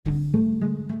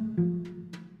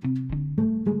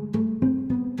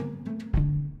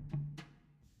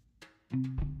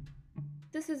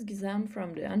is Gizem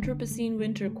from the Anthropocene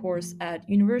winter course at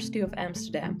University of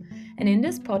Amsterdam, and in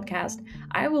this podcast,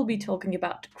 I will be talking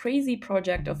about the crazy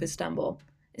project of Istanbul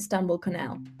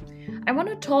Canal. I want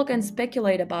to talk and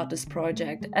speculate about this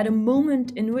project at a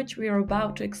moment in which we are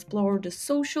about to explore the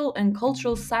social and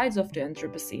cultural sides of the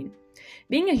Anthropocene.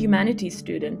 Being a humanities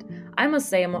student, I must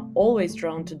say I'm always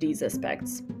drawn to these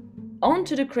aspects. On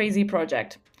to the crazy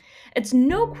project. It's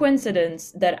no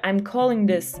coincidence that I'm calling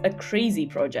this a crazy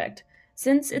project,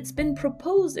 since it's been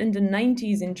proposed in the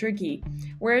 90s in Turkey,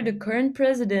 where the current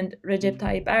president Recep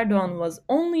Tayyip Erdogan was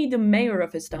only the mayor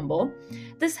of Istanbul.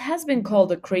 This has been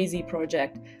called a crazy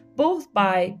project, both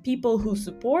by people who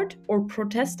support or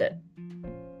protest it.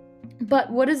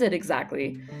 But what is it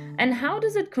exactly? And how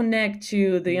does it connect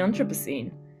to the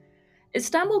Anthropocene?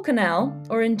 Istanbul Canal,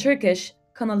 or in Turkish,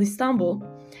 Kanal Istanbul,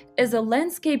 is a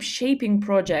landscape-shaping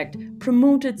project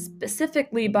promoted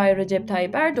specifically by Recep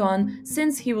Tayyip Erdogan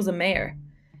since he was a mayor.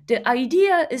 The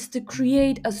idea is to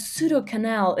create a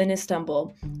pseudo-canal in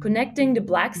Istanbul, connecting the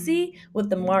Black Sea with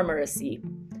the Marmara Sea.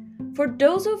 For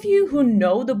those of you who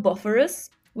know the Bosphorus,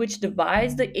 which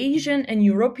divides the Asian and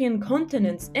European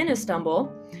continents in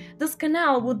Istanbul, this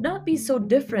canal would not be so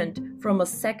different from a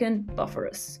second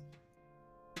Bosphorus.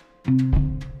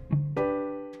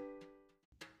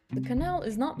 The canal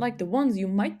is not like the ones you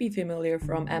might be familiar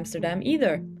from Amsterdam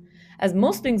either. As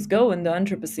most things go in the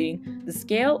Anthropocene, the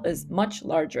scale is much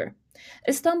larger.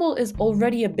 Istanbul is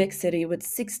already a big city with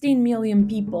 16 million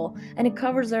people, and it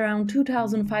covers around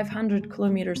 2,500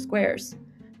 kilometer squares.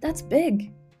 That's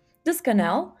big. This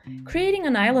canal, creating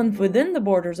an island within the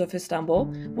borders of Istanbul,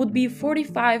 would be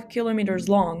 45 kilometers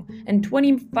long and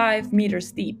 25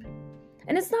 meters deep.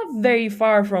 And it's not very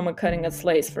far from cutting a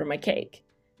slice for my cake,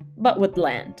 but with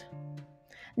land.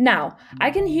 Now,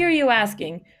 I can hear you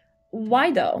asking,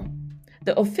 why though?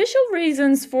 The official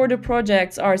reasons for the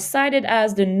projects are cited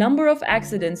as the number of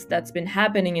accidents that's been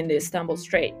happening in the Istanbul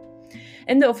Strait.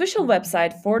 In the official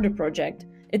website for the project,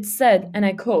 it said, and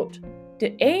I quote,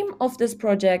 "The aim of this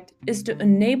project is to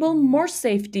enable more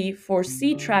safety for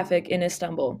sea traffic in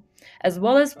Istanbul, as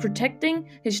well as protecting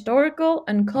historical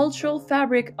and cultural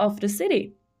fabric of the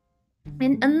city."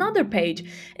 In another page,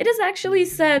 it is actually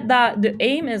said that the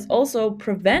aim is also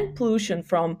prevent pollution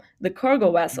from the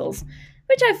cargo vessels,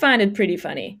 which I find it pretty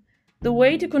funny. The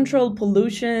way to control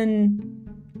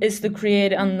pollution is to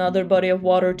create another body of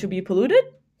water to be polluted?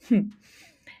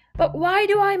 But why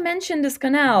do I mention this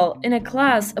canal in a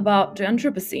class about the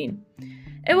Anthropocene?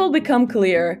 It will become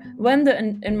clear when the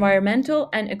environmental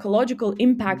and ecological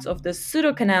impacts of the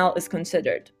pseudo-canal is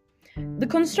considered. The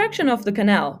construction of the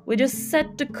canal, which is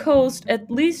set to cost at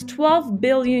least $12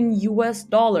 billion,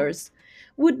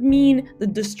 would mean the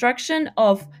destruction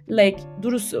of Lake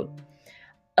Durusu,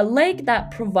 a lake that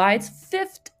provides a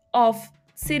fifth of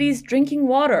city's drinking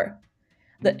water.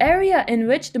 The area in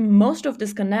which the most of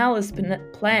this canal is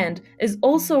planned is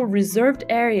also a reserved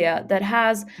area that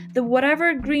has the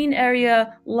whatever green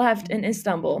area left in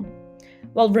Istanbul.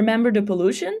 Well, remember the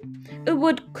pollution? It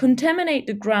would contaminate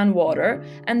the groundwater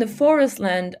and the forest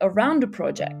land around the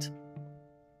project.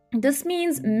 This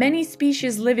means many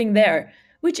species living there,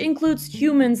 which includes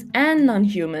humans and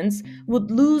non-humans, would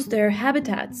lose their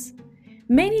habitats.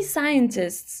 Many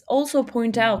scientists also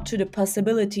point out to the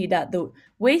possibility that the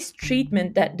waste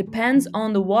treatment that depends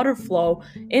on the water flow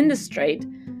in the strait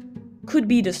could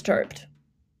be disturbed.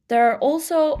 There are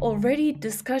also already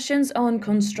discussions on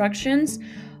constructions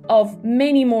of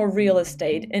many more real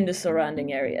estate in the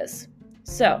surrounding areas.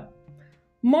 So,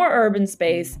 more urban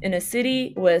space in a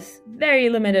city with very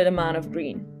limited amount of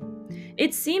green.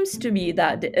 It seems to me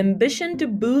that the ambition to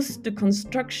boost the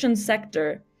construction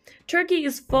sector, Turkey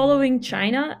is following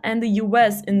China and the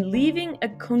US in leaving a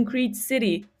concrete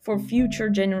city for future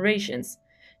generations,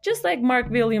 just like Mark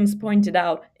Williams pointed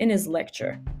out in his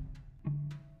lecture.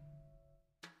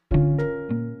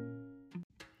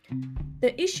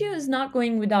 The issue is not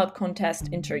going without contest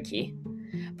in Turkey.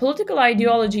 Political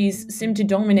ideologies seem to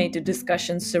dominate the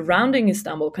discussions surrounding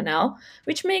Istanbul Canal,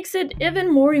 which makes it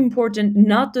even more important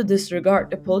not to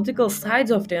disregard the political sides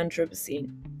of the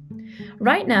Anthropocene.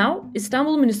 Right now,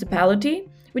 Istanbul municipality,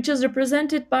 which is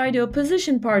represented by the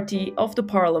opposition party of the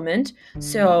parliament,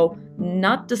 so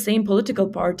not the same political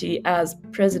party as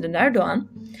President Erdogan,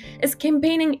 is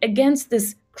campaigning against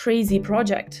this crazy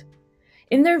project.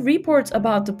 In their reports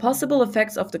about the possible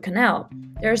effects of the canal,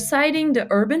 they are citing the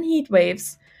urban heat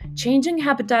waves, changing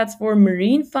habitats for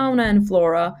marine fauna and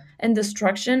flora, and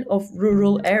destruction of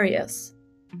rural areas.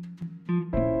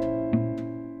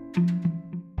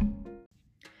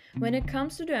 When it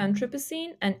comes to the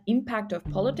Anthropocene and impact of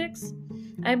politics,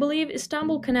 I believe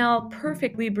Istanbul Canal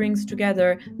perfectly brings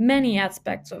together many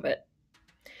aspects of it.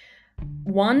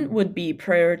 One would be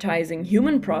prioritizing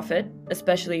human profit,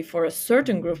 especially for a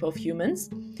certain group of humans,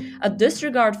 a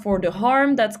disregard for the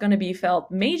harm that's going to be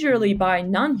felt majorly by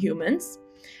non humans,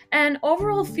 and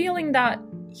overall feeling that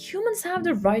humans have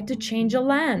the right to change a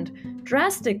land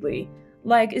drastically,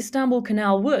 like Istanbul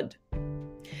Canal would.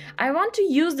 I want to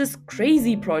use this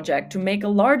crazy project to make a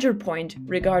larger point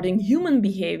regarding human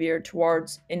behavior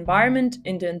towards environment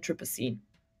in the Anthropocene.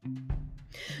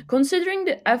 Considering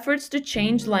the efforts to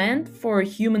change land for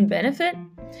human benefit,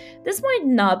 this might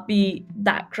not be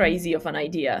that crazy of an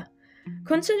idea.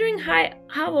 Considering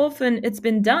how often it's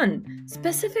been done,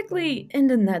 specifically in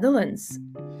the Netherlands.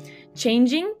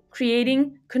 Changing,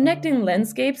 creating, connecting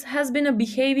landscapes has been a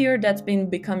behavior that's been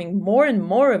becoming more and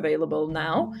more available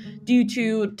now due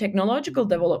to technological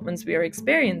developments we are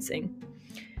experiencing.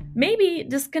 Maybe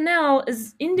this canal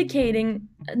is indicating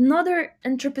another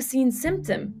Anthropocene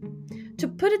symptom. To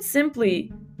put it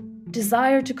simply,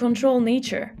 desire to control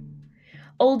nature.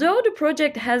 Although the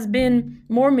project has been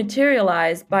more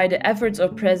materialized by the efforts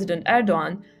of President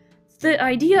Erdogan, the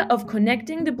idea of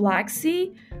connecting the Black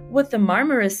Sea with the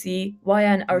Marmara Sea via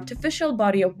an artificial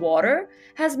body of water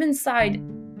has been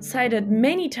cited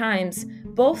many times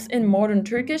both in modern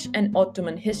Turkish and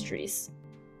Ottoman histories.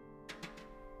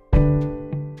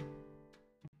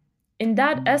 In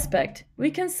that aspect, we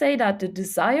can say that the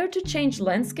desire to change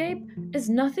landscape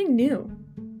is nothing new.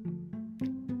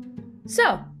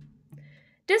 So,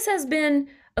 this has been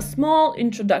a small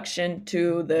introduction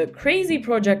to the crazy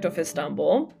project of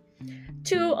Istanbul,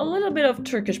 to a little bit of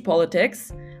Turkish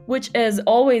politics, which is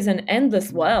always an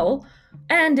endless well,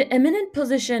 and the eminent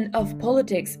position of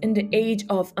politics in the age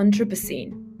of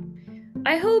Anthropocene.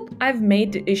 I hope I've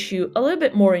made the issue a little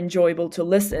bit more enjoyable to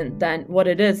listen than what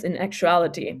it is in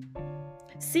actuality.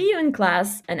 See you in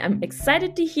class, and I'm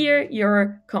excited to hear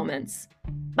your comments.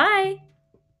 Bye!